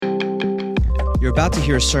You're about to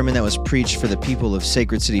hear a sermon that was preached for the people of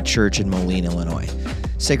Sacred City Church in Moline, Illinois.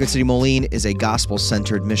 Sacred City Moline is a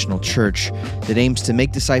gospel-centered missional church that aims to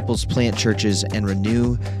make disciples, plant churches, and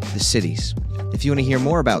renew the cities. If you want to hear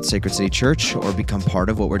more about Sacred City Church or become part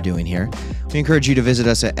of what we're doing here, we encourage you to visit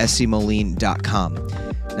us at scmoline.com.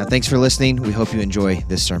 Now, thanks for listening. We hope you enjoy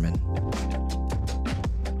this sermon.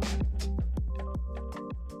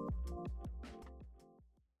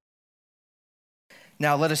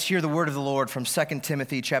 Now let us hear the word of the Lord from 2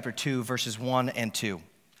 Timothy chapter 2, verses 1 and 2.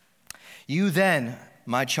 You then,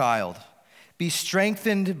 my child, be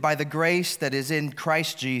strengthened by the grace that is in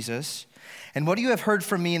Christ Jesus, and what you have heard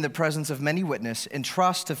from me in the presence of many witnesses,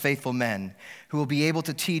 entrust to faithful men who will be able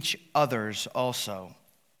to teach others also.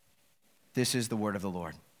 This is the word of the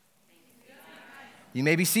Lord. You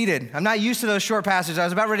may be seated. I'm not used to those short passages. I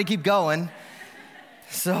was about ready to keep going.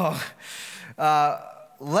 So,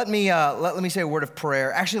 Let me say a word of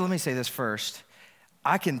prayer. Actually, let me say this first.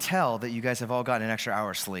 I can tell that you guys have all gotten an extra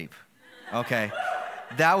hour's sleep. Okay.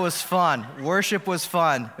 That was fun. Worship was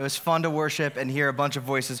fun. It was fun to worship and hear a bunch of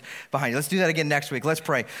voices behind you. Let's do that again next week. Let's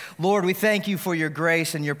pray. Lord, we thank you for your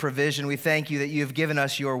grace and your provision. We thank you that you have given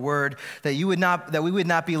us your word, that we would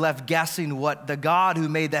not be left guessing what the God who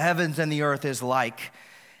made the heavens and the earth is like.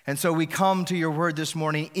 And so we come to your word this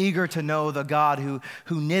morning, eager to know the God who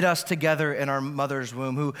knit us together in our mother's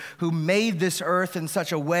womb, who made this earth in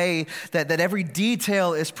such a way that every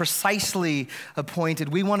detail is precisely appointed.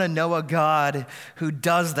 We want to know a God who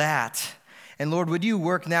does that. And Lord, would you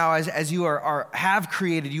work now as you have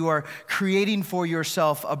created, you are creating for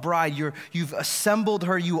yourself a bride. You've assembled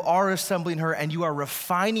her, you are assembling her, and you are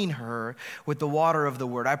refining her with the water of the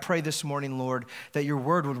word. I pray this morning, Lord, that your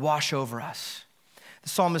word would wash over us. The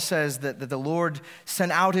psalmist says that the Lord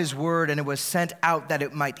sent out his word and it was sent out that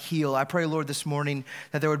it might heal. I pray, Lord, this morning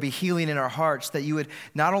that there would be healing in our hearts, that you would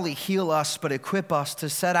not only heal us, but equip us to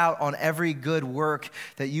set out on every good work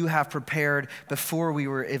that you have prepared before we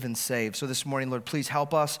were even saved. So this morning, Lord, please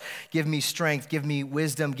help us. Give me strength, give me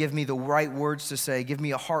wisdom, give me the right words to say, give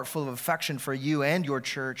me a heart full of affection for you and your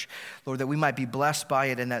church, Lord, that we might be blessed by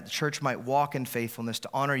it and that the church might walk in faithfulness to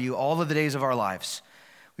honor you all of the days of our lives.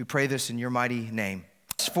 We pray this in your mighty name.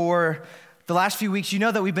 For the last few weeks, you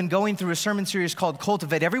know that we've been going through a sermon series called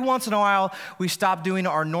Cultivate. Every once in a while, we stop doing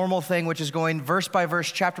our normal thing, which is going verse by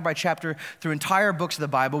verse, chapter by chapter, through entire books of the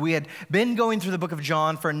Bible. We had been going through the book of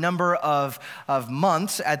John for a number of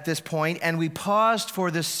months at this point, and we paused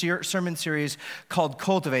for this sermon series called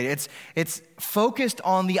Cultivate. It's focused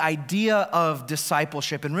on the idea of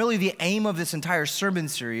discipleship, and really the aim of this entire sermon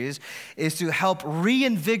series is to help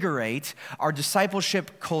reinvigorate our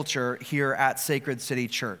discipleship culture here at Sacred City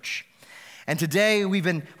Church. And today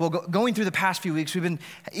going through the past few weeks,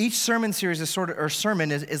 each sermon series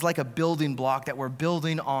is like a building block that we're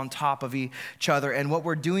building on top of each other. And what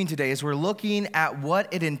we're doing today is we're looking at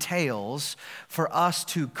what it entails for us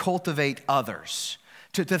to cultivate others.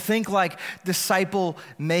 To think like disciple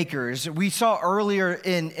makers. We saw earlier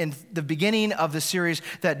in the beginning of the series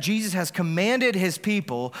that Jesus has commanded his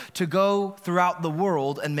people to go throughout the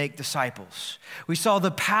world and make disciples. We saw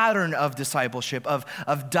the pattern of discipleship,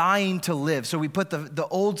 of dying to live. So we put the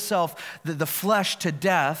old self, the flesh to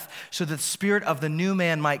death so that the spirit of the new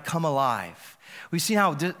man might come alive. We see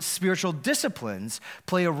how spiritual disciplines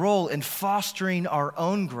play a role in fostering our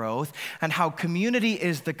own growth and how community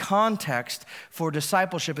is the context for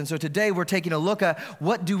discipleship. And so today we're taking a look at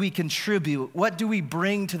what do we contribute? What do we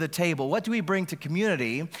bring to the table? What do we bring to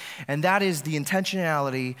community? And that is the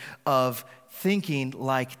intentionality of thinking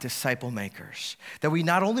like disciple makers. That we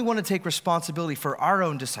not only want to take responsibility for our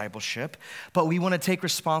own discipleship, but we want to take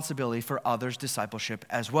responsibility for others' discipleship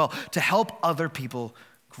as well, to help other people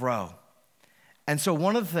grow. And so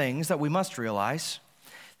one of the things that we must realize,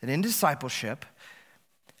 that in discipleship,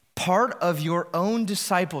 part of your own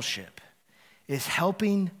discipleship is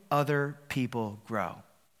helping other people grow.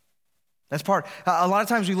 That's part. A lot of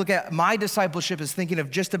times we look at my discipleship as thinking of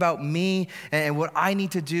just about me and what I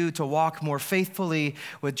need to do to walk more faithfully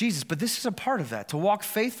with Jesus. But this is a part of that. To walk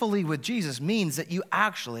faithfully with Jesus means that you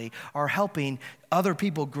actually are helping other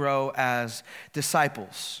people grow as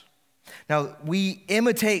disciples. Now, we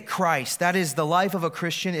imitate Christ. That is the life of a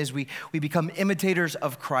Christian, is we become imitators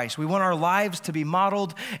of Christ. We want our lives to be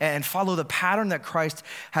modeled and follow the pattern that Christ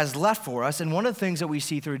has left for us. And one of the things that we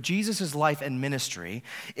see through Jesus' life and ministry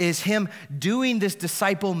is him doing this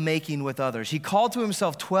disciple making with others. He called to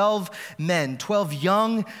himself 12 men, 12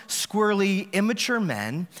 young, squirrely, immature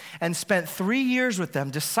men, and spent 3 years with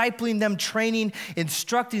them, discipling them, training,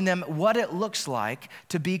 instructing them what it looks like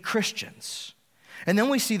to be Christians. And then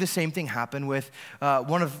we see the same thing happen with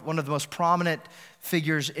one of the most prominent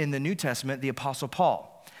figures in the New Testament, the Apostle Paul.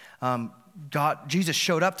 Jesus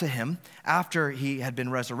showed up to him after he had been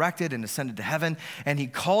resurrected and ascended to heaven, and he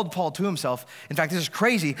called Paul to himself. In fact, this is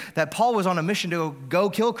crazy that Paul was on a mission to go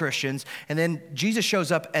kill Christians, and then Jesus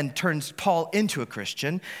shows up and turns Paul into a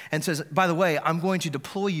Christian and says, by the way, I'm going to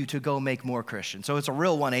deploy you to go make more Christians. So it's a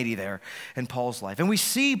real 180 there in Paul's life. And we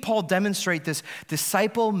see Paul demonstrate this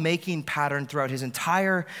disciple-making pattern throughout his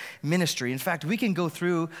entire ministry. In fact, we can go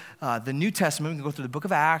through the New Testament, we can go through the book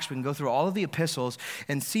of Acts, we can go through all of the epistles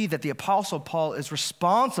and see that the Apostle Paul is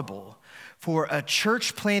responsible for a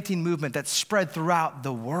church planting movement that's spread throughout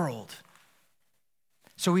the world.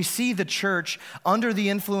 So we see the church under the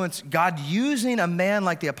influence, God using a man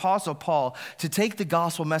like the Apostle Paul to take the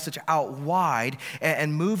gospel message out wide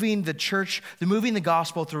and moving the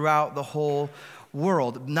gospel throughout the whole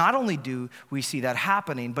world. Not only do we see that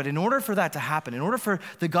happening, but in order for that to happen, in order for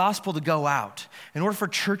the gospel to go out, in order for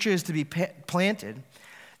churches to be planted,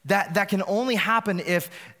 that can only happen if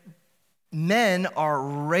men are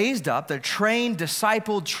raised up, they're trained,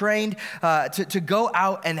 discipled, trained to go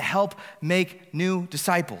out and help make new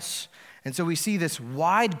disciples. And so we see this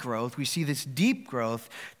wide growth, we see this deep growth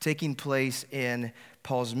taking place in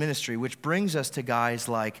Paul's ministry, which brings us to guys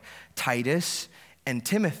like Titus and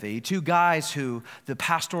Timothy, two guys who the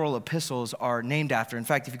pastoral epistles are named after. In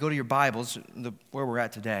fact, if you go to your Bibles, where we're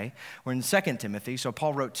at today, we're in 2 Timothy. So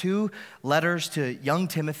Paul wrote 2 letters to young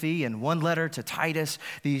Timothy and 1 letter to Titus,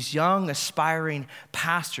 these young aspiring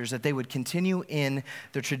pastors, that they would continue in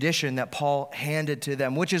the tradition that Paul handed to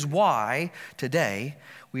them, which is why today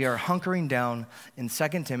we are hunkering down in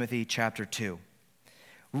 2 Timothy chapter 2.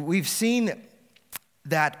 We've seen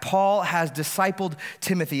that Paul has discipled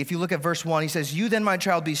Timothy. If you look at verse 1, he says, "You then, my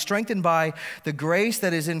child, be strengthened by the grace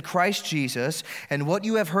that is in Christ Jesus, and what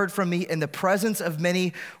you have heard from me in the presence of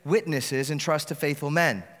many witnesses, entrust to faithful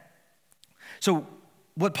men." So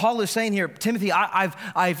what Paul is saying here, Timothy,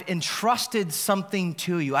 I've entrusted something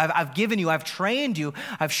to you. I've given you, I've trained you,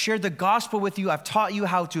 I've shared the gospel with you, I've taught you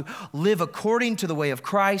how to live according to the way of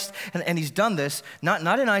Christ. And he's done this, not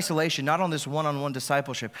in isolation, not on this one-on-one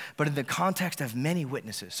discipleship, but in the context of many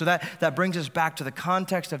witnesses. So that brings us back to the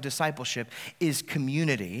context of discipleship is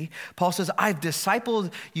community. Paul says, I've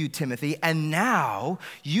discipled you, Timothy, and now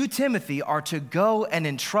you, Timothy, are to go and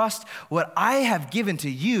entrust what I have given to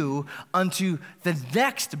you unto the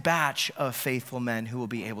next batch of faithful men who will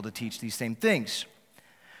be able to teach these same things.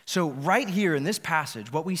 So right here in this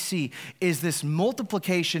passage, what we see is this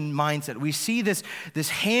multiplication mindset. We see this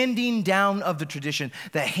handing down of the tradition,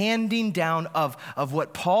 the handing down of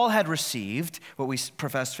what Paul had received, what we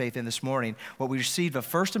professed faith in this morning, what we received of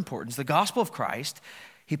first importance, the gospel of Christ.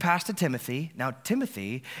 He passed to Timothy. Now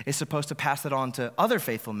Timothy is supposed to pass it on to other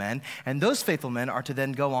faithful men, and those faithful men are to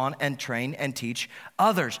then go on and train and teach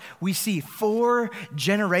others. We see 4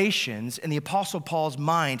 generations in the Apostle Paul's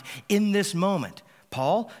mind in this moment.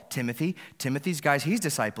 Paul, Timothy's guys he's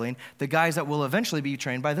discipling, the guys that will eventually be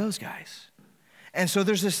trained by those guys. And so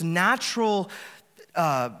there's this natural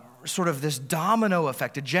sort of this domino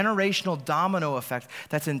effect, a generational domino effect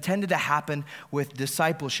that's intended to happen with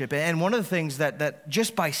discipleship. And one of the things that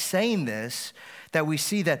just by saying this, that we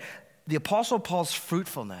see that the Apostle Paul's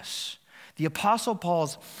fruitfulness, the Apostle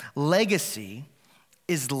Paul's legacy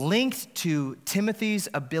is linked to Timothy's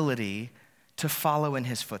ability to follow in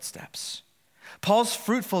his footsteps. Paul's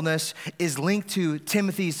fruitfulness is linked to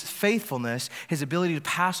Timothy's faithfulness, his ability to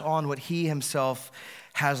pass on what he himself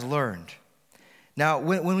has learned. Now,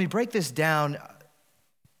 when we break this down,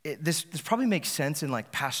 this probably makes sense in like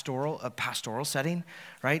a pastoral setting,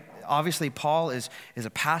 right? Obviously, Paul is a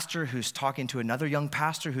pastor who's talking to another young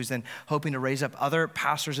pastor who's then hoping to raise up other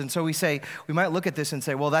pastors. And so we might look at this and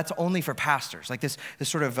say, well, that's only for pastors, like this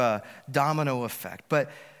sort of domino effect.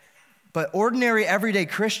 But ordinary, everyday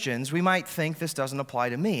Christians, we might think this doesn't apply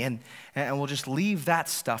to me, and we'll just leave that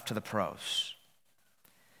stuff to the pros.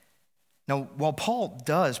 Now, while Paul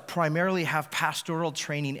does primarily have pastoral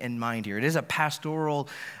training in mind here, it is a pastoral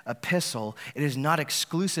epistle, it is not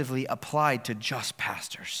exclusively applied to just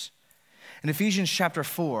pastors. In Ephesians chapter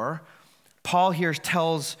 4, Paul here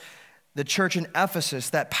tells the church in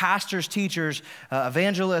Ephesus that pastors, teachers,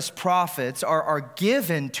 evangelists, prophets are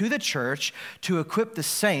given to the church to equip the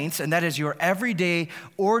saints, and that is your everyday,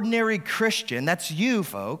 ordinary Christian, that's you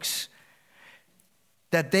folks,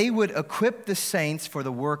 that they would equip the saints for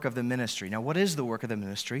the work of the ministry. Now, what is the work of the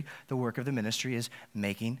ministry? The work of the ministry is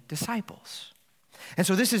making disciples. And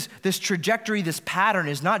so this trajectory, this pattern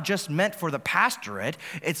is not just meant for the pastorate,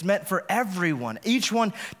 it's meant for everyone. Each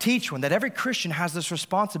one teach one, that every Christian has this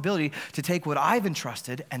responsibility to take what I've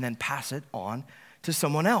entrusted and then pass it on to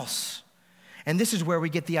someone else. And this is where we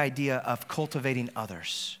get the idea of cultivating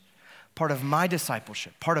others. Part of my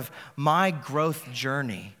discipleship, part of my growth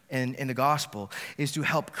journey in the gospel is to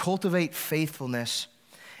help cultivate faithfulness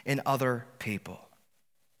in other people.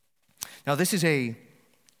 Now, this is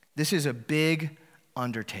a big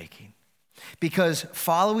undertaking because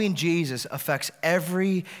following Jesus affects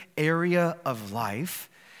every area of life.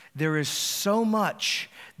 There is so much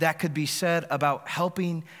that could be said about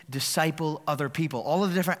helping disciple other people, all of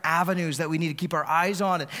the different avenues that we need to keep our eyes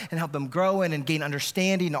on and help them grow in and gain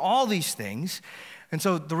understanding, all these things. And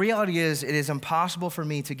so the reality is, it is impossible for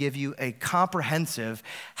me to give you a comprehensive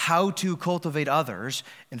how to cultivate others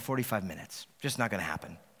in 45 minutes. Just not going to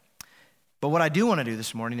happen. But what I do want to do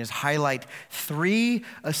this morning is highlight 3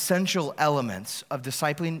 essential elements of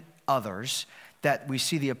discipling others that we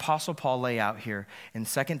see the Apostle Paul lay out here in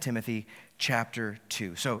 2 Timothy chapter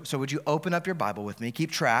 2. So would you open up your Bible with me, keep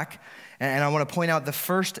track, and I want to point out the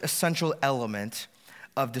first essential element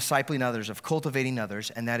of discipling others, of cultivating others,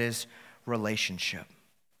 and that is relationship.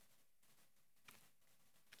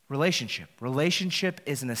 Relationship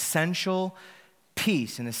is an essential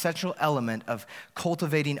piece, an essential element of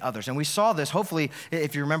cultivating others. And we saw this, hopefully,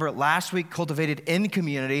 if you remember last week, cultivated in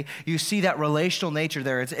community, you see that relational nature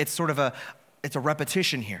there. It's sort of a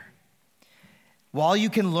repetition here. While you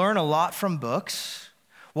can learn a lot from books,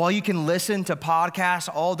 while you can listen to podcasts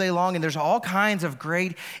all day long, and there's all kinds of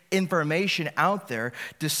great information out there,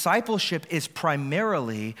 discipleship is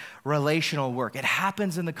primarily relational work. It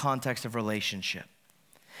happens in the context of relationship.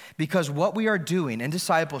 Because what we are doing in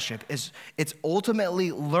discipleship is it's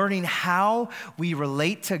ultimately learning how we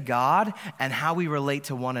relate to God and how we relate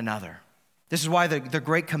to one another. This is why the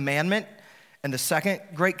great commandment and the second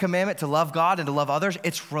great commandment, to love God and to love others,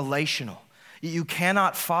 it's relational. You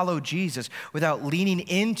cannot follow Jesus without leaning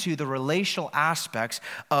into the relational aspects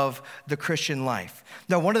of the Christian life.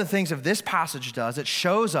 Now, one of the things that this passage does, it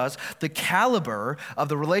shows us the caliber of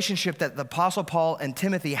the relationship that the Apostle Paul and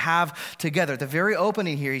Timothy have together. At the very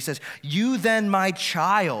opening here, he says, "You then, my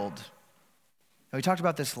child." Now, we talked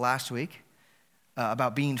about this last week,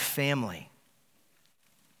 about being family.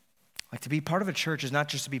 Like, to be part of a church is not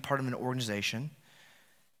just to be part of an organization,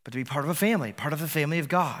 but to be part of a family, part of the family of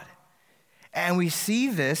God. And we see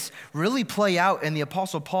this really play out in the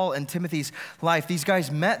Apostle Paul and Timothy's life. These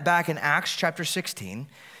guys met back in Acts chapter 16,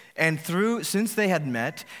 and since they had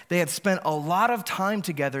met, they had spent a lot of time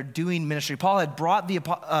together doing ministry. Paul had brought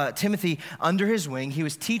Timothy under his wing. He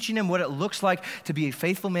was teaching him what it looks like to be a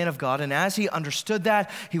faithful man of God, and as he understood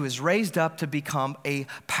that, he was raised up to become a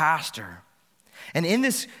pastor. And in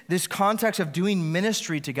this context of doing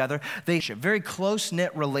ministry together, they had a very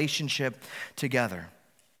close-knit relationship together.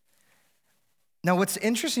 Now, what's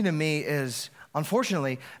interesting to me is,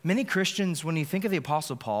 unfortunately, many Christians, when you think of the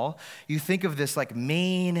Apostle Paul, you think of this like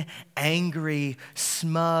mean, angry,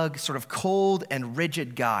 smug, sort of cold and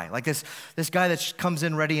rigid guy. Like this guy that comes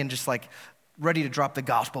in ready to drop the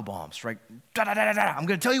gospel bombs, right? I'm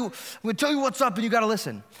going to tell you what's up, and you got to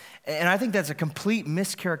listen. And I think that's a complete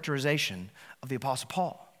mischaracterization of the Apostle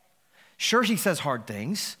Paul. Sure, he says hard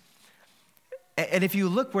things. And if you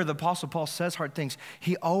look where the Apostle Paul says hard things,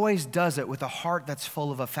 he always does it with a heart that's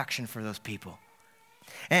full of affection for those people.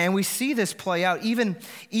 And we see this play out even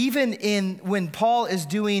in when Paul is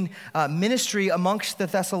doing ministry amongst the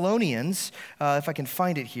Thessalonians. If I can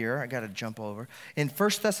find it here, I got to jump over. In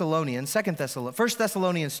 1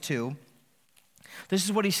 Thessalonians 2, this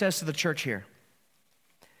is what he says to the church here.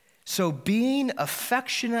 "So being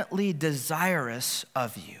affectionately desirous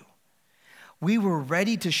of you, we were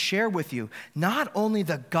ready to share with you not only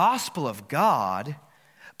the gospel of God,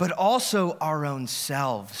 but also our own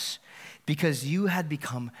selves, because you had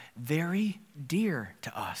become very dear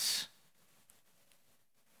to us."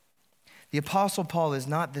 The Apostle Paul is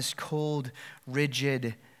not this cold,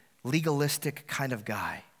 rigid, legalistic kind of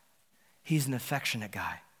guy. He's an affectionate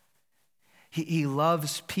guy. He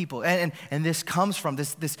loves people. And this comes from,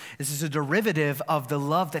 this is a derivative of the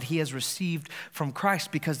love that he has received from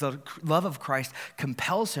Christ, because the love of Christ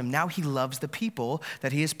compels him. Now he loves the people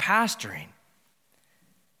that he is pastoring.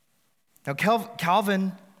 Now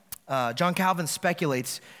John Calvin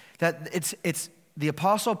speculates that it's the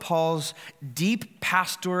Apostle Paul's deep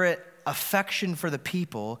pastorate affection for the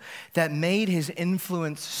people that made his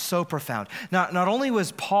influence so profound. Not only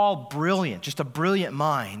was Paul brilliant, just a brilliant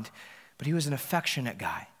mind, but he was an affectionate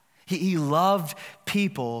guy. He loved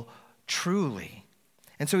people truly.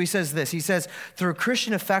 And so he says this, he says, "Through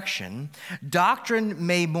Christian affection, doctrine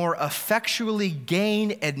may more effectually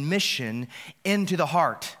gain admission into the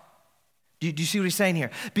heart. Do you see what he's saying here?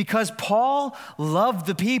 Because Paul loved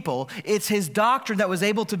the people, it's his doctrine that was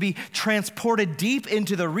able to be transported deep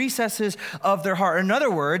into the recesses of their heart. In other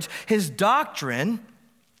words, his doctrine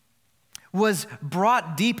was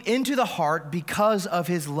brought deep into the heart because of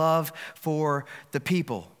his love for the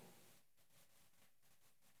people.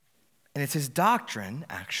 And it's his doctrine,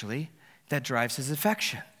 actually, that drives his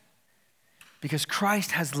affection. Because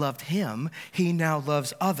Christ has loved him, he now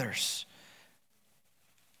loves others.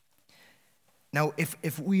 Now,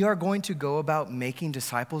 if we are going to go about making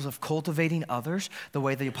disciples, of cultivating others the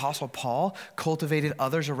way the Apostle Paul cultivated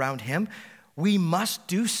others around him, we must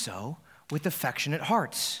do so with affectionate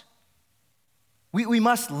hearts. We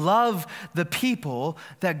must love the people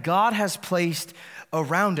that God has placed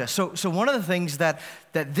around us. So one of the things that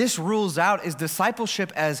this rules out is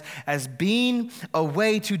discipleship as being a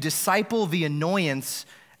way to disciple the annoyance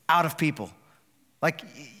out of people. Like,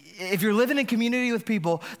 if you're living in community with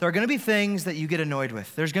people, there are going to be things that you get annoyed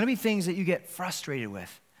with. There's going to be things that you get frustrated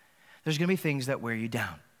with. There's going to be things that wear you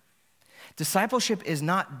down. Discipleship is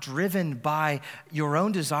not driven by your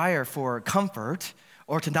own desire for comfort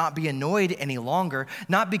or to not be annoyed any longer,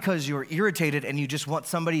 not because you're irritated and you just want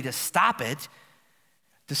somebody to stop it.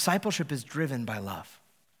 Discipleship is driven by love,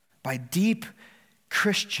 by deep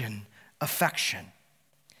Christian affection.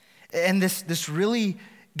 And this really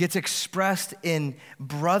gets expressed in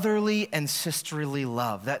brotherly and sisterly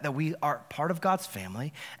love, that we are part of God's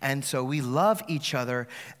family, and so we love each other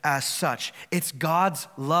as such. It's God's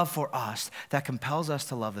love for us that compels us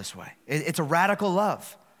to love this way. It's a radical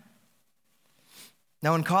love.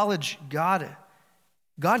 Now in college, God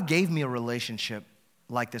gave me a relationship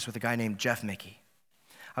like this with a guy named Jeff Mickey.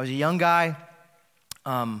 I was a young guy.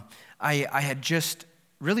 I'd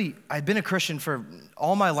been a Christian for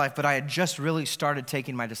all my life, but I had just really started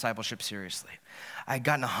taking my discipleship seriously. I had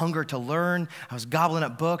gotten a hunger to learn. I was gobbling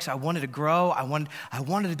up books. I wanted to grow. I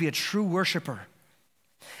wanted to be a true worshiper.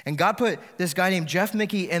 And God put this guy named Jeff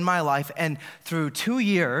Mickey in my life, and through 2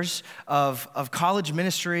 years of college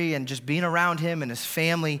ministry and just being around him and his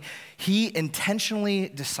family, he intentionally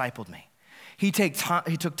discipled me. He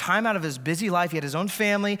took time out of his busy life. He had his own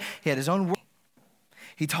family. He had his own work.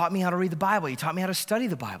 He taught me how to read the Bible. He taught me how to study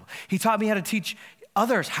the Bible. He taught me how to teach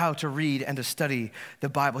others how to read and to study the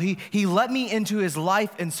Bible. He let me into his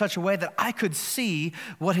life in such a way that I could see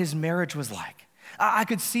what his marriage was like. I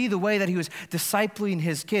could see the way that he was discipling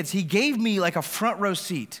his kids. He gave me like a front row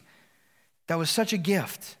seat. That was such a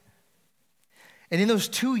gift. And in those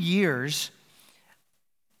 2 years,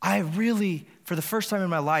 I really, for the first time in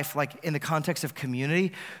my life, like in the context of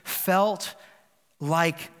community, felt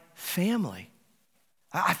like family.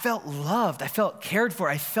 I felt loved. I felt cared for.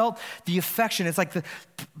 I felt the affection. It's like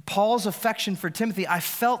Paul's affection for Timothy. I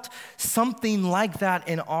felt something like that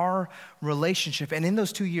in our relationship. And in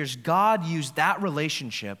those 2 years, God used that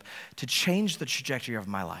relationship to change the trajectory of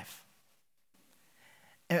my life.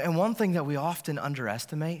 And one thing that we often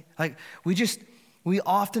underestimate, we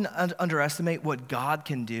often underestimate what God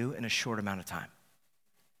can do in a short amount of time.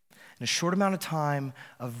 In a short amount of time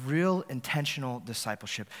of real intentional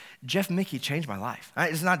discipleship. Jeff Mickey changed my life.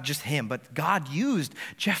 It's not just him, but God used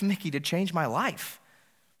Jeff Mickey to change my life.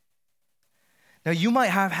 Now, you might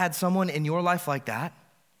have had someone in your life like that,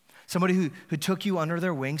 somebody who took you under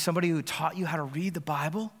their wing, somebody who taught you how to read the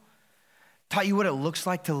Bible, taught you what it looks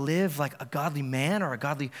like to live like a godly man or a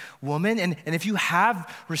godly woman. And if you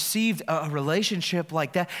have received a relationship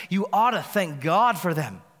like that, you ought to thank God for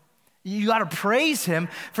them. You got to praise him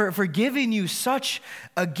for giving you such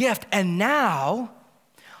a gift. And now,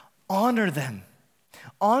 honor them.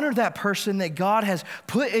 Honor that person that God has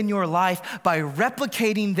put in your life by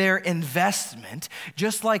replicating their investment,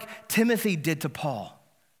 just like Timothy did to Paul.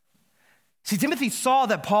 See, Timothy saw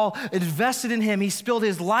that Paul invested in him. He spilled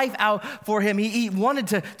his life out for him. He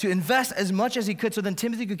wanted to invest as much as he could so then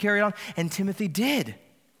Timothy could carry on, and Timothy did.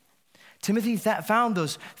 Timothy found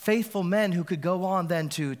those faithful men who could go on then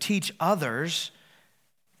to teach others.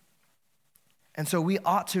 And so we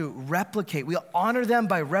ought to replicate. We honor them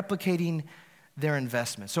by replicating their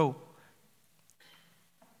investment. So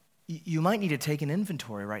you might need to take an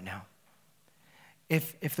inventory right now.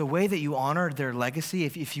 If the way that you honor their legacy,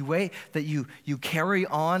 if you way that you carry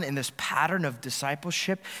on in this pattern of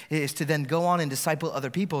discipleship is to then go on and disciple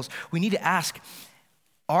other peoples, we need to ask,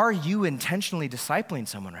 are you intentionally discipling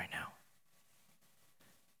someone right now?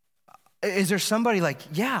 Is there somebody like,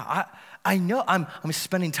 yeah, I know I'm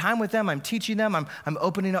spending time with them, I'm teaching them, I'm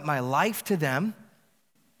opening up my life to them.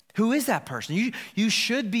 Who is that person? You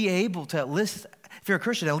should be able to list, if you're a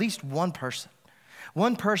Christian, at least one person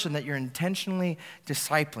that you're intentionally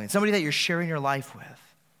discipling, somebody that you're sharing your life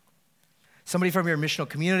with. Somebody from your missional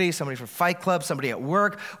community, somebody from Fight Club, somebody at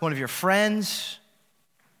work, one of your friends.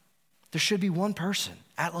 There should be one person,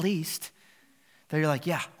 at least, that you're like,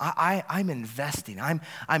 yeah, I'm investing.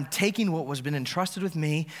 I'm taking what was been entrusted with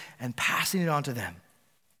me and passing it on to them.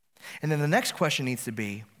 And then the next question needs to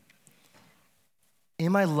be,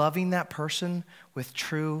 am I loving that person with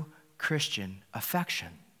true Christian affection?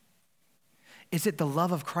 Is it the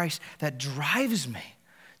love of Christ that drives me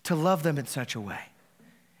to love them in such a way?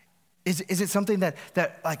 Is it something that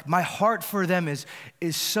like my heart for them is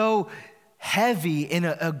so heavy in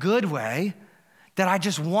a good way that I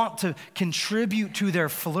just want to contribute to their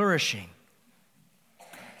flourishing?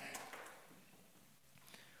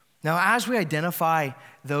 Now, as we identify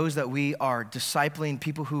those that we are discipling,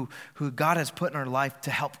 people who God has put in our life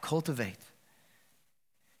to help cultivate,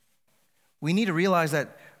 we need to realize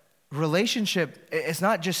that relationship, it's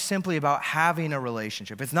not just simply about having a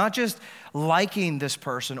relationship. It's not just liking this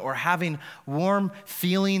person or having warm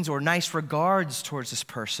feelings or nice regards towards this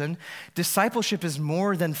person. Discipleship is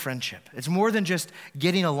more than friendship. It's more than just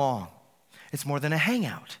getting along. It's more than a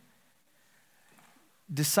hangout.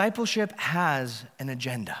 Discipleship has an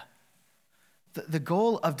agenda. The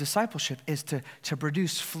goal of discipleship is to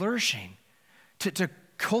produce flourishing, to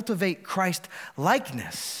cultivate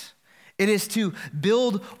Christ-likeness. It is to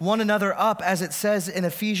build one another up, as it says in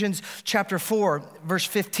Ephesians chapter 4, verse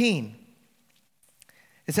 15.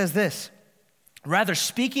 It says this, rather,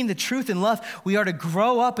 speaking the truth in love, we are to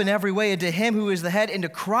grow up in every way into him who is the head, into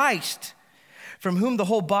Christ, from whom the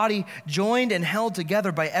whole body, joined and held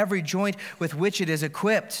together by every joint with which it is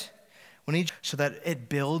equipped, so that it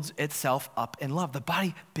builds itself up in love. The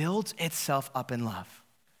body builds itself up in love.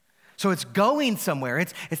 So it's going somewhere.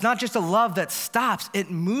 It's not just a love that stops. It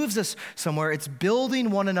moves us somewhere. It's building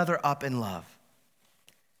one another up in love.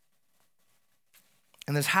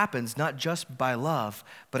 And this happens not just by love,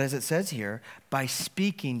 but as it says here, by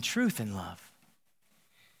speaking truth in love.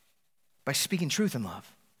 By speaking truth in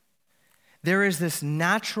love. There is this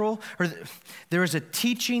there is a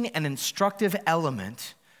teaching and instructive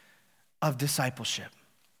element of discipleship.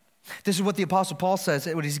 This is what the Apostle Paul says,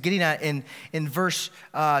 what he's getting at in verse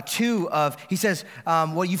 2 he says,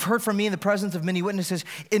 what you've heard from me in the presence of many witnesses,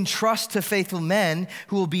 entrust to faithful men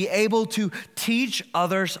who will be able to teach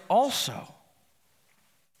others also.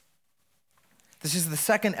 This is the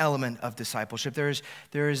second element of discipleship.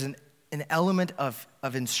 There is an element of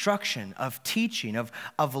instruction, of teaching,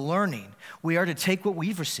 of learning. We are to take what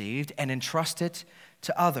we've received and entrust it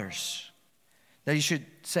to others. Now you should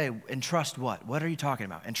say, entrust what? What are you talking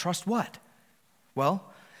about? Entrust what?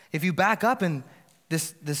 Well, if you back up in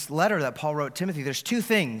this letter that Paul wrote Timothy, there's two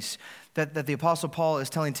things that the Apostle Paul is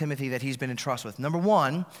telling Timothy that he's been entrusted with. Number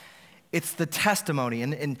one, it's the testimony.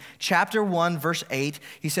 In chapter 1, verse 8,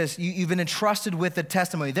 he says, you've been entrusted with the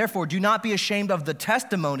testimony. Therefore, do not be ashamed of the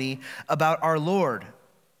testimony about our Lord.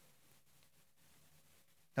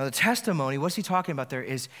 Now, the testimony, what's he talking about there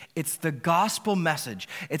is it's the gospel message.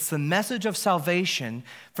 It's the message of salvation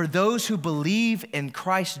for those who believe in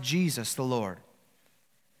Christ Jesus the Lord.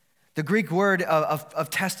 The Greek word of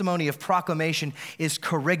testimony, of proclamation, is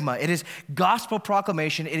kerygma. It is gospel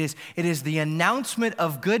proclamation. It is the announcement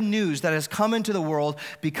of good news that has come into the world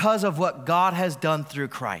because of what God has done through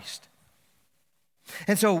Christ.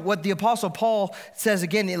 And so what the Apostle Paul says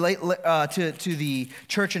again to the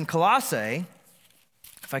church in Colossae,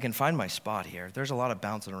 if I can find my spot here, there's a lot of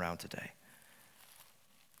bouncing around today.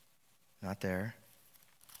 Not there.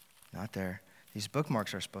 Not there. These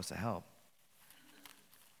bookmarks are supposed to help.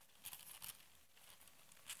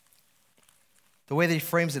 The way that he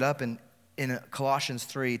frames it up in Colossians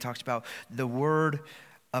 3, he talks about the word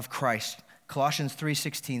of Christ. Colossians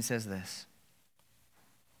 3:16 says this.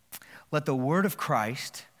 Let the word of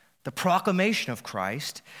Christ, the proclamation of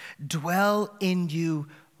Christ, dwell in you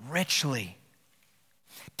richly,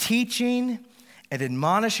 teaching and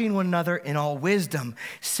admonishing one another in all wisdom,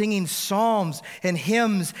 singing psalms and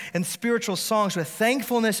hymns and spiritual songs with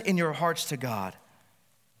thankfulness in your hearts to God.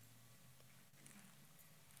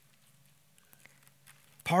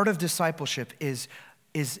 Part of discipleship is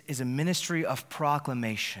a ministry of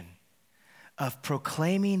proclamation, of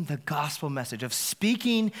proclaiming the gospel message, of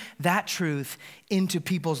speaking that truth into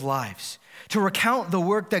people's lives, to recount the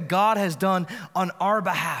work that God has done on our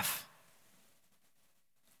behalf.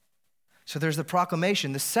 So there's the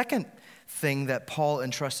proclamation. The second thing that Paul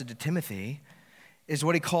entrusted to Timothy is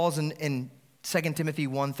what he calls in 2 Timothy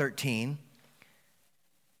 1:13,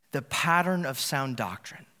 the pattern of sound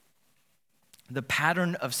doctrine. The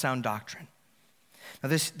pattern of sound doctrine. Now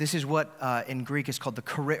this is what in Greek is called the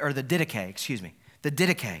didache, the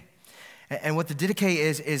didache. And what the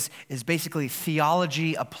didache is basically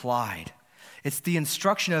theology applied. It's the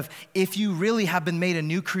instruction of, if you really have been made a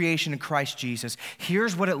new creation in Christ Jesus,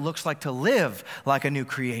 here's what it looks like to live like a new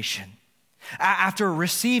creation. After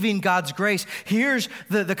receiving God's grace, here's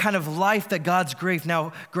the kind of life that God's grace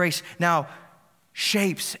now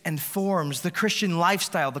shapes and forms the Christian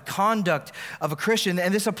lifestyle, the conduct of a Christian.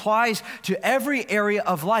 And this applies to every area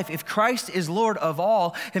of life. If Christ is Lord of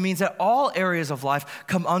all, it means that all areas of life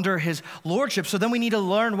come under his lordship. So then we need to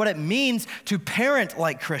learn what it means to parent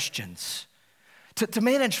like Christians, to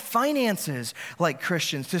manage finances like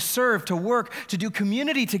Christians, to serve, to work, to do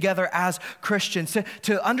community together as Christians,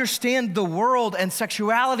 to understand the world and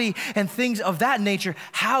sexuality and things of that nature.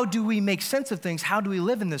 How do we make sense of things? How do we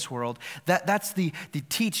live in this world? That's the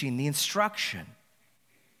teaching, the instruction.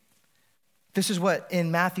 This is what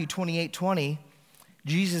in Matthew 28:20,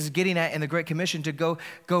 Jesus is getting at in the Great Commission to go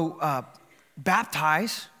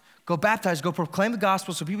baptize. Go baptize, go proclaim the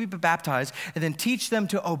gospel so people be baptized, and then teach them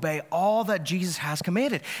to obey all that Jesus has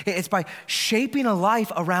commanded. It's by shaping a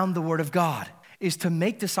life around the word of God, is to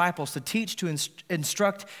make disciples, to teach, to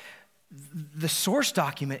instruct. The source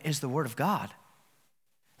document is the word of God.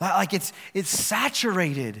 Like it's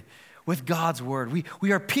saturated with God's word.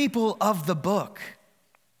 We are people of the book.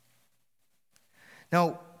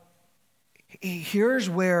 Now, here's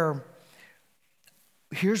where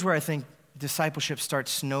I think discipleship starts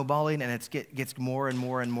snowballing, and it gets more and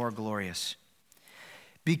more and more glorious.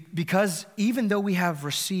 Because even though we have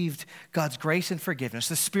received God's grace and forgiveness,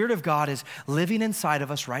 the Spirit of God is living inside of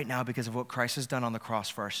us right now because of what Christ has done on the cross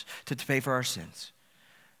for us to pay for our sins,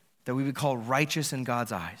 that we would call righteous in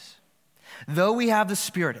God's eyes. Though we have the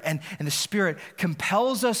Spirit, and the Spirit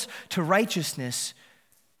compels us to righteousness,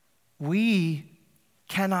 we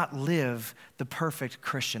cannot live the perfect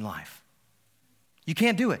Christian life. You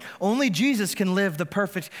can't do it. Only Jesus can live the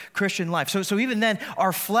perfect Christian life. So even then,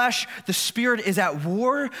 our flesh, the Spirit is at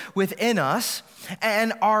war within us,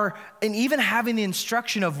 and even having the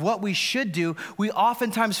instruction of what we should do, we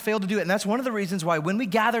oftentimes fail to do it. And that's one of the reasons why when we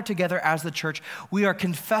gather together as the church, we are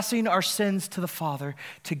confessing our sins to the Father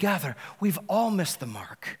together. We've all missed the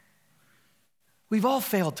mark. We've all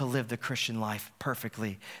failed to live the Christian life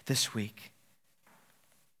perfectly this week.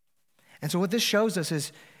 And so what this shows us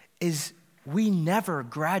is we never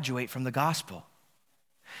graduate from the gospel.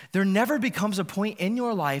 There never becomes a point in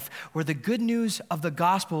your life where the good news of the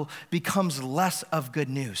gospel becomes less of good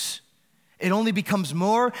news. It only becomes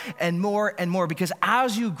more and more and more, because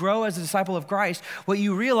as you grow as a disciple of Christ, what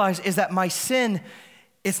you realize is that my sin,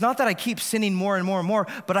 it's not that I keep sinning more and more and more,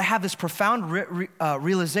 but I have this profound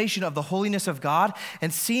realization of the holiness of God,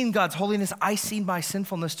 and seeing God's holiness, I see my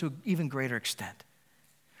sinfulness to an even greater extent.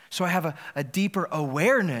 So I have a deeper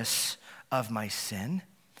awareness of my sin.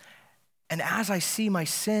 And as I see my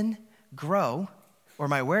sin grow, or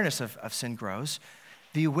my awareness of sin grows,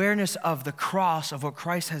 the awareness of the cross, of what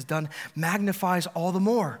Christ has done, magnifies all the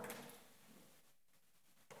more.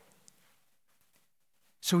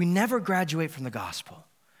 So we never graduate from the gospel.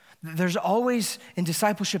 There's always, in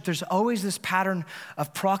discipleship, there's always this pattern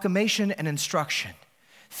of proclamation and instruction.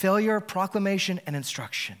 Failure, proclamation, and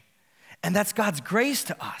instruction. And that's God's grace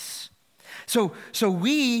to us. So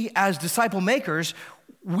we, as disciple makers,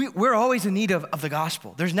 we're always in need of the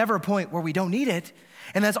gospel. There's never a point where we don't need it.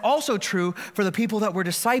 And that's also true for the people that we're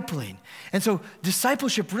discipling. And so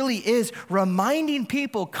discipleship really is reminding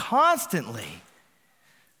people constantly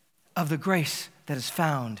of the grace that is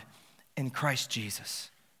found in Christ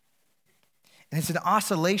Jesus. And it's an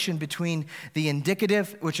oscillation between the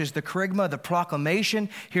indicative, which is the kerygma, the proclamation,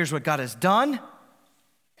 here's what God has done,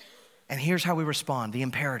 and here's how we respond, the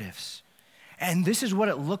imperatives. And this is what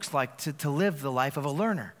it looks like to live the life of a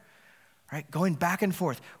learner, right? Going back and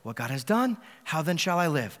forth. What God has done, how then shall I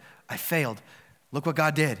live? I failed. Look what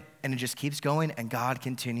God did. And it just keeps going, and God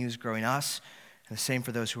continues growing us. And the same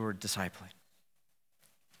for those who are discipling.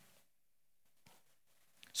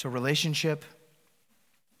 So relationship,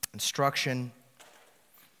 instruction,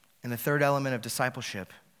 and the third element of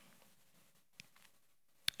discipleship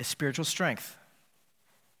is spiritual strength.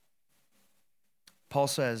 Paul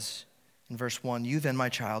says in verse 1, "You then, my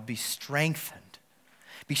child, be strengthened.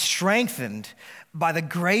 Be strengthened by the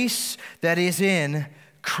grace that is in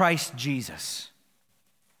Christ Jesus."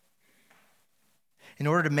 In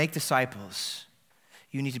order to make disciples,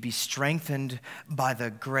 you need to be strengthened by the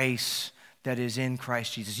grace that is in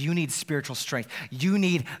Christ Jesus. You need spiritual strength. You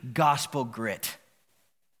need gospel grit.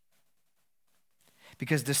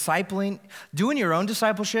 Because doing your own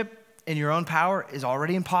discipleship in your own power is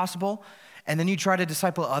already impossible. And then you try to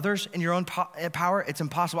disciple others in your own power, it's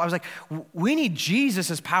impossible. I was like, we need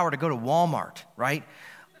Jesus' power to go to Walmart, right?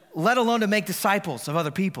 Let alone to make disciples of other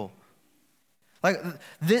people. Like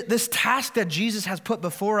this task that Jesus has put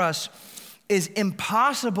before us is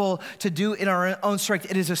impossible to do in our own strength.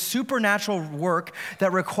 It is a supernatural work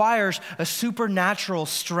that requires a supernatural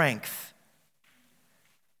strength.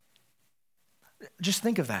 Just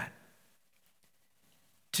think of that.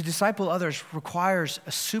 To disciple others requires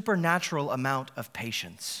a supernatural amount of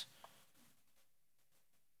patience.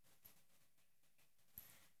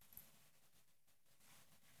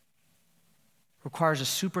 Requires a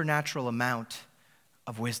supernatural amount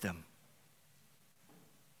of wisdom.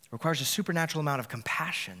 Requires a supernatural amount of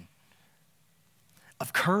compassion,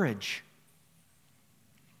 of courage,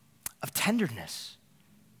 of tenderness.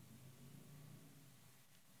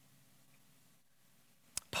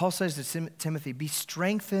 Paul says to Timothy, be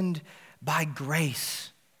strengthened by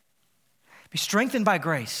grace. Be strengthened by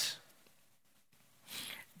grace.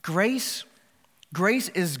 Grace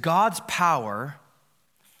is God's power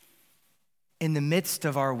in the midst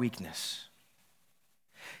of our weakness.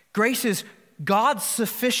 Grace is God's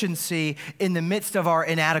sufficiency in the midst of our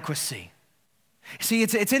inadequacy. See,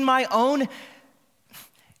 it's in my own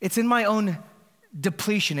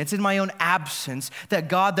depletion, it's in my own absence that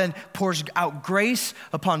God then pours out grace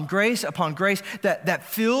upon grace upon grace that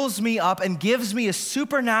fills me up and gives me a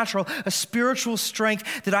supernatural, a spiritual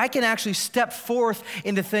strength that I can actually step forth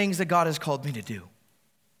into things that God has called me to do.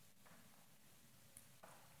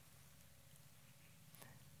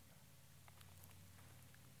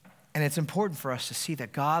 And it's important for us to see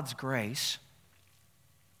that God's grace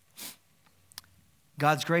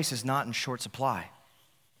is not in short supply.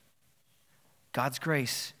 God's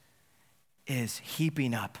grace is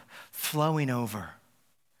heaping up, flowing over.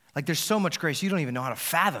 Like there's so much grace, you don't even know how to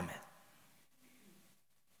fathom it.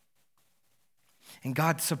 And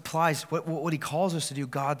God supplies what he calls us to do,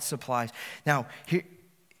 God supplies. Now, here,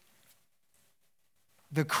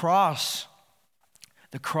 the cross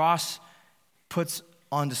puts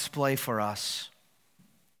on display for us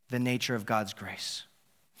the nature of God's grace.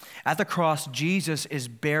 At the cross, Jesus is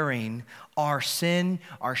bearing our sin,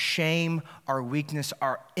 our shame, our weakness,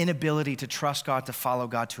 our inability to trust God, to follow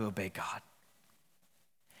God, to obey God.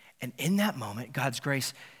 And in that moment, God's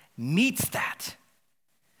grace meets that.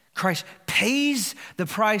 Christ pays the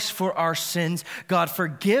price for our sins. God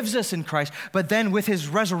forgives us in Christ, but then with his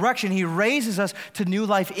resurrection, he raises us to new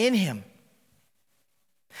life in him.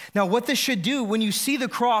 Now, what this should do when you see the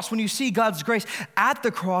cross, when you see God's grace at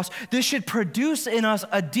the cross, this should produce in us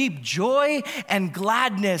a deep joy and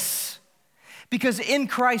gladness, because in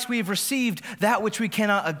Christ we have received that which we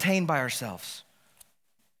cannot obtain by ourselves.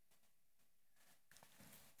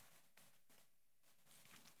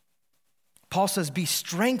 Paul says, be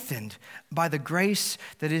strengthened by the grace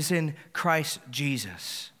that is in Christ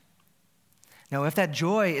Jesus. Now, if that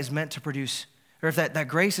joy is meant to produce, or if that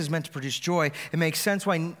grace is meant to produce joy, it makes sense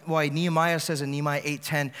why Nehemiah says in Nehemiah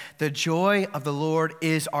 8:10, the joy of the Lord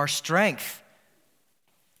is our strength.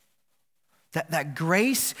 That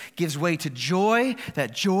grace gives way to joy,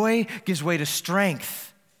 that joy gives way to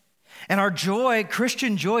strength. And our joy,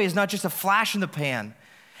 Christian joy, is not just a flash in the pan.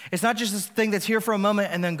 It's not just this thing that's here for a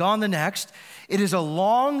moment and then gone the next. It is a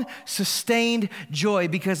long, sustained joy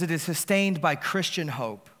because it is sustained by Christian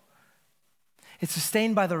hope. It's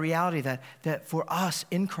sustained by the reality that for us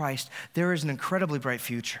in Christ, there is an incredibly bright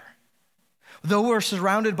future. Though we're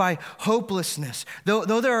surrounded by hopelessness, though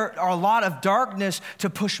there are a lot of darkness to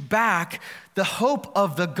push back, the hope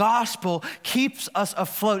of the gospel keeps us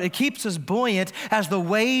afloat. It keeps us buoyant as the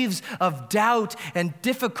waves of doubt and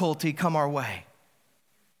difficulty come our way.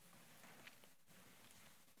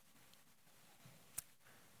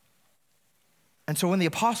 And so when the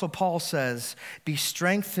Apostle Paul says, be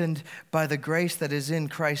strengthened by the grace that is in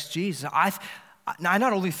Christ Jesus, I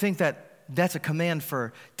not only think that that's a command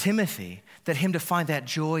for Timothy, that him to find that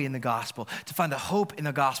joy in the gospel, to find the hope in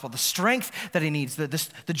the gospel, the strength that he needs, the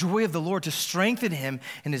joy of the Lord to strengthen him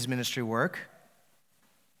in his ministry work.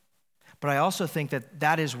 But I also think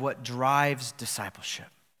that is what drives discipleship.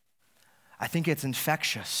 I think it's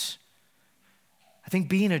infectious. I think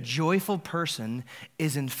being a joyful person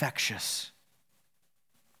is infectious.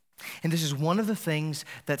 And this is one of the things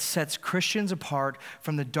that sets Christians apart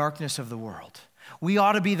from the darkness of the world. We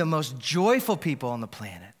ought to be the most joyful people on the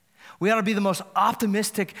planet. We ought to be the most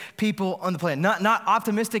optimistic people on the planet. Not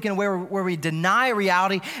optimistic in a way where we deny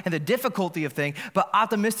reality and the difficulty of things, but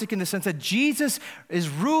optimistic in the sense that Jesus is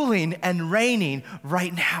ruling and reigning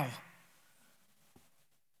right now.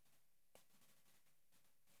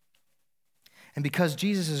 And because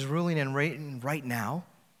Jesus is ruling and reigning right now,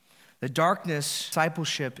 the darkness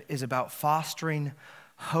discipleship is about fostering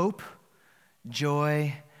hope,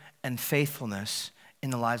 joy, and faithfulness in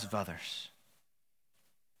the lives of others.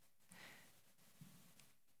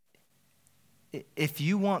 if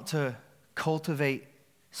you want to cultivate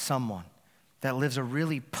someone that lives a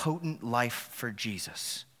really potent life for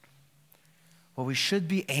Jesus, what we should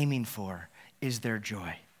be aiming for is their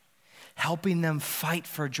joy. Helping them fight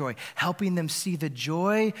for joy, helping them see the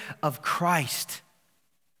joy of Christ,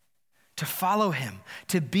 to follow him,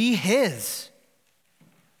 to be his.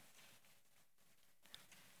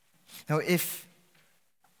 Now, if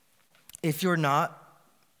you're not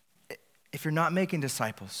making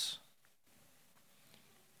disciples,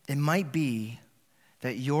 it might be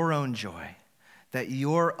that your own joy, that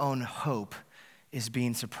your own hope is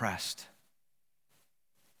being suppressed.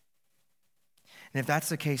 And if that's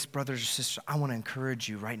the case, brothers or sisters, I want to encourage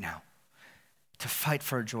you right now to fight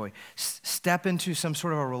for joy. Step into some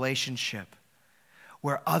sort of a relationship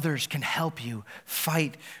where others can help you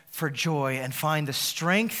fight for joy and find the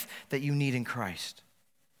strength that you need in Christ.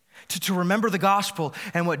 To remember the gospel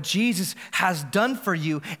and what Jesus has done for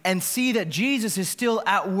you and see that Jesus is still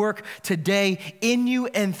at work today in you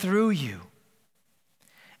and through you.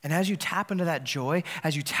 And as you tap into that joy,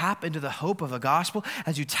 as you tap into the hope of the gospel,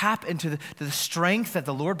 as you tap into the strength that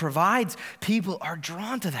the Lord provides, people are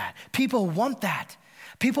drawn to that. People want that.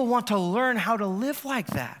 People want to learn how to live like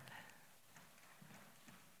that.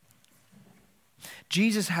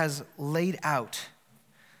 Jesus has laid out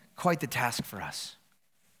quite the task for us.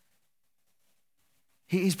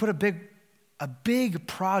 He's put a big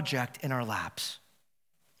project in our laps.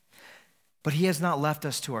 But he has not left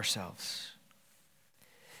us to ourselves.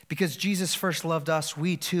 Because Jesus first loved us,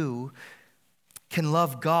 we too can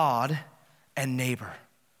love God and neighbor.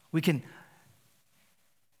 We can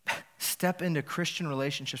step into Christian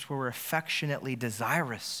relationships where we're affectionately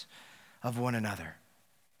desirous of one another.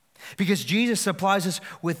 Because Jesus supplies us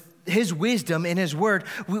with his wisdom in his word,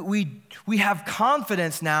 we have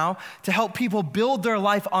confidence now to help people build their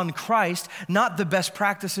life on Christ, not the best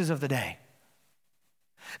practices of the day.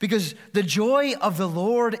 Because the joy of the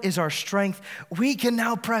Lord is our strength, we can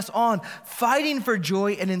now press on, fighting for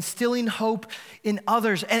joy and instilling hope in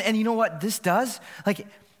others. And you know what this does? Like,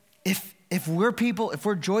 if we're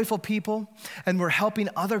joyful people and we're helping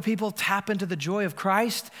other people tap into the joy of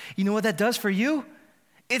Christ, you know what that does for you?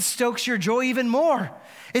 It stokes your joy even more.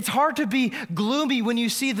 It's hard to be gloomy when you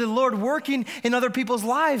see the Lord working in other people's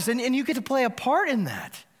lives, and you get to play a part in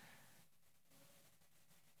that.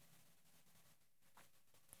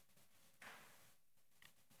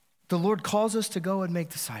 The Lord calls us to go and make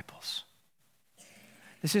disciples.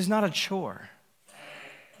 This is not a chore,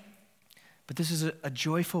 but this is a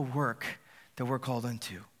joyful work that we're called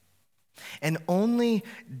into. And only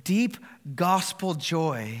deep gospel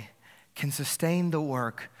joy can sustain the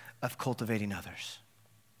work of cultivating others.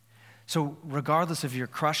 So regardless if you're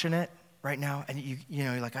crushing it right now, and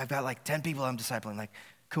you're like, I've got like 10 people I'm discipling, like,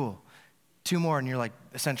 cool. 2 more and you're like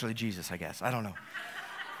essentially Jesus, I guess. I don't know.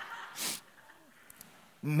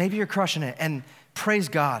 Maybe you're crushing it, and praise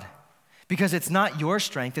God, because it's not your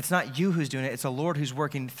strength, it's not you who's doing it, it's the Lord who's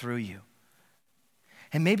working through you.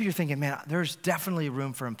 And maybe you're thinking, man, there's definitely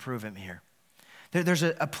room for improvement here. There's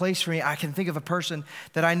a place for me. I can think of a person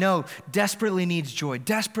that I know desperately needs joy,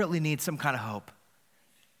 desperately needs some kind of hope.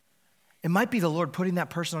 It might be the Lord putting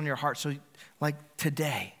that person on your heart. So like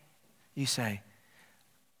today, you say,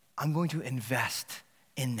 I'm going to invest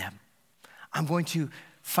in them. I'm going to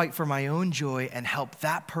fight for my own joy and help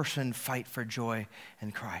that person fight for joy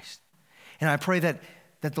in Christ. And I pray that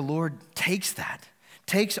the Lord takes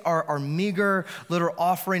our meager little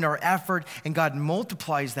offering, our effort, and God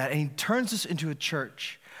multiplies that, and he turns us into a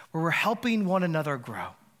church where we're helping one another grow,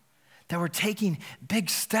 that we're taking big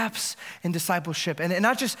steps in discipleship. And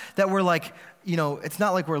not just that we're like, it's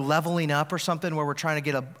not like we're leveling up or something where we're trying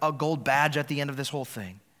to get a gold badge at the end of this whole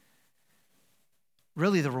thing.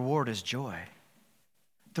 Really, the reward is joy.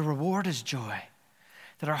 The reward is joy,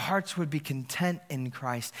 that our hearts would be content in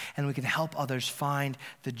Christ and we can help others find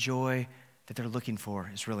the joy that they're looking for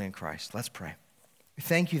is really in Christ. Let's pray. We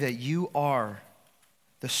thank you that you are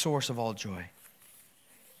the source of all joy.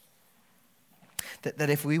 That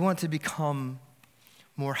if we want to become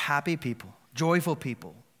more happy people, joyful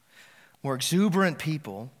people, more exuberant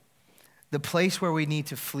people, the place where we need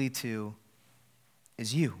to flee to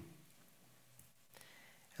is you.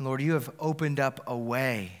 And Lord, you have opened up a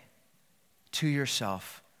way to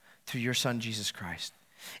yourself through your Son, Jesus Christ.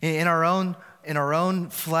 In our own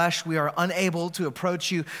flesh, we are unable to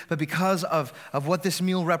approach you, but because of what this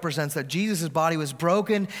meal represents, that Jesus' body was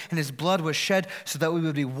broken and his blood was shed so that we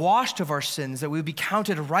would be washed of our sins, that we would be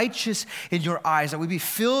counted righteous in your eyes, that we'd be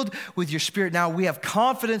filled with your Spirit. Now we have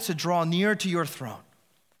confidence to draw near to your throne.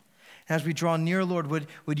 And as we draw near, Lord,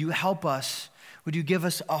 would you help us? Would you give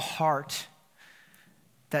us a heart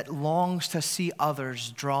that longs to see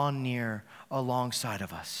others draw near alongside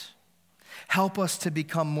of us. Help us to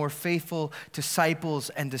become more faithful disciples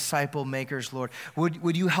and disciple makers, Lord.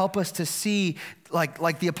 Would you help us to see,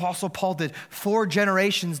 like the Apostle Paul did, 4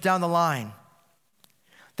 generations down the line,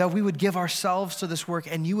 that we would give ourselves to this work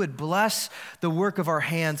and you would bless the work of our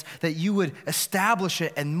hands, that you would establish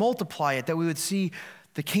it and multiply it, that we would see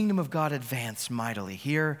the kingdom of God advance mightily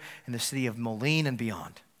here in the city of Moline and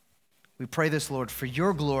beyond. We pray this, Lord, for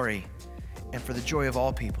your glory and for the joy of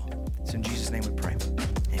all people. It's in Jesus' name we pray.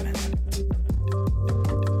 Amen.